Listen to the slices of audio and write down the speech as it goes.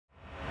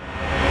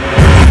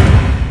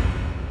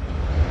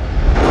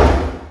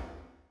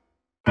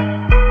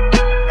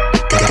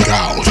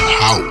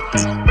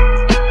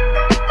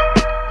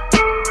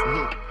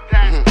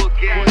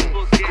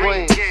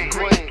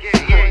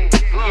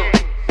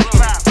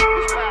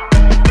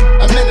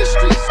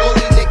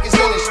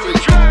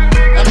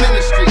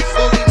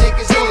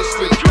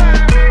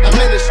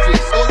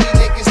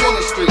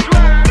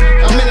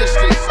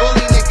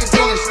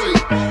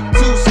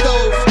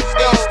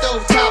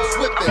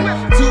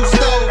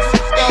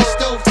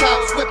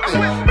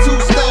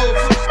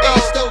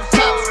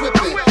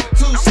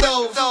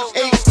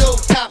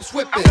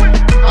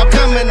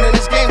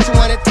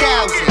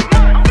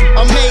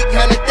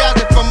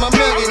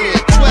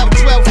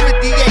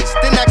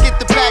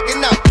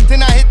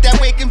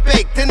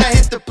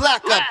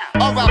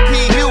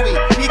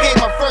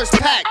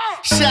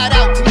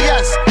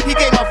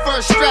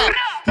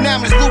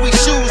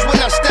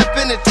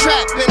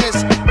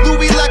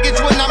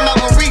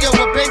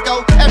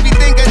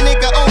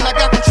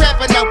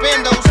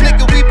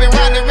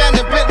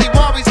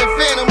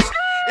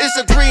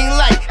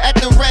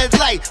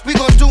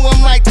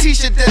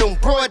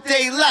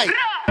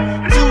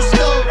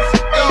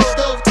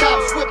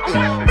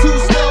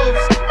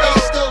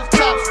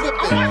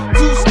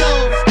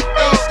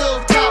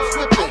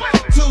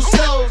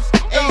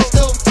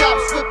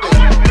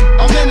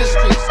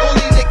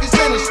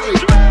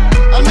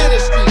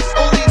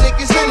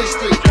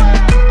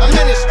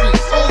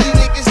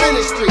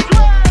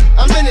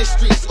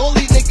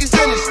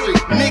niggas in the street.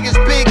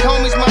 Niggas big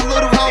homies, my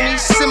little homies.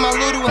 Send my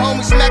little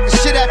homies, smack the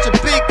shit out your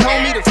big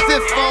homie, the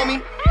fifth on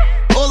me.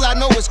 All I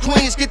know is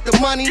Queens get the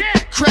money.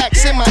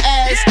 Cracks in my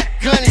ass,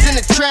 guns in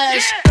the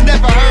trash.